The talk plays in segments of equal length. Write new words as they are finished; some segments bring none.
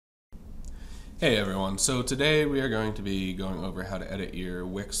Hey everyone, so today we are going to be going over how to edit your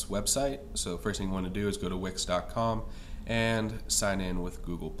Wix website. So first thing you want to do is go to wix.com and sign in with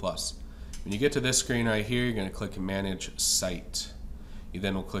Google+. When you get to this screen right here, you're going to click Manage Site. You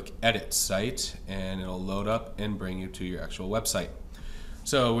then will click Edit Site and it'll load up and bring you to your actual website.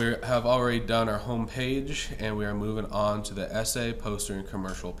 So we have already done our home page and we are moving on to the essay, poster, and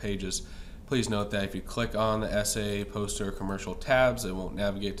commercial pages. Please note that if you click on the essay, poster, or commercial tabs, it won't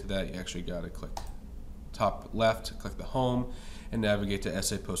navigate to that. You actually got to click top left, click the home, and navigate to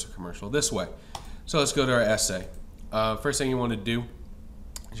essay, poster, commercial this way. So let's go to our essay. First thing you want to do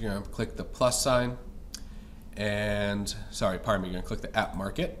is you're going to click the plus sign, and you're going to click the app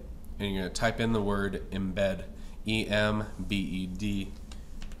market, and you're going to type in the word embed, E-M-B-E-D.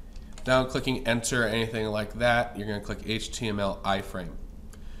 Now clicking enter or anything like that, you're going to click HTML iframe.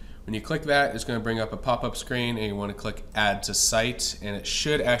 When you click that, it's going to bring up a pop-up screen and you want to click Add to Site, and it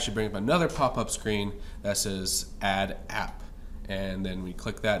should actually bring up another pop-up screen that says Add App. And then when you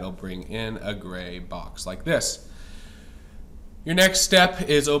click that, it'll bring in a gray box like this. Your next step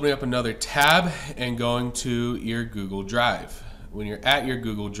is opening up another tab and going to your Google Drive. When you're at your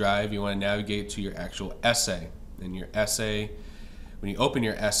Google Drive, you want to navigate to your actual essay. And your essay, when you open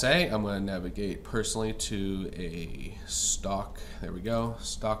your essay, I'm going to navigate personally to a stock, there we go,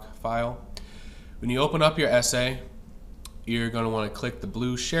 stock file. When you open up your essay, you're going to want to click the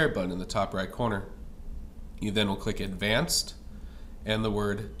blue share button in the top right corner. You then will click advanced and the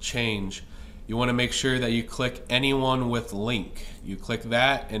word change. You want to make sure that you click anyone with link. You click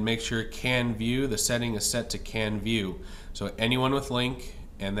that and make sure can view, the setting is set to can view. So anyone with link,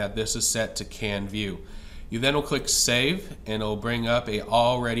 and that this is set to can view. You then will click save and it'll bring up a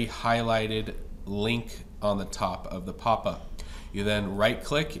already highlighted link on the top of the pop-up. You then right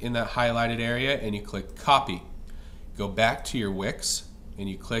click in that highlighted area and you click copy. Go back to your Wix and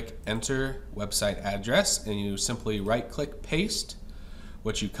you click enter website address and you simply right click paste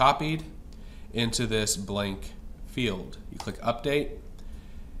what you copied into this blank field. You click update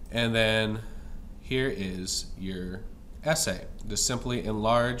and then here is your essay. Just simply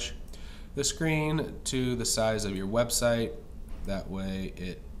enlarge the screen to the size of your website. That way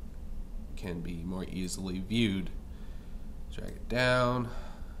it can be more easily viewed. Drag it down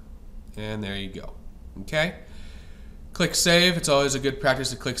and there you go. Okay? Click save. It's always a good practice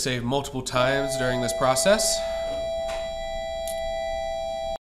to click save multiple times during this process.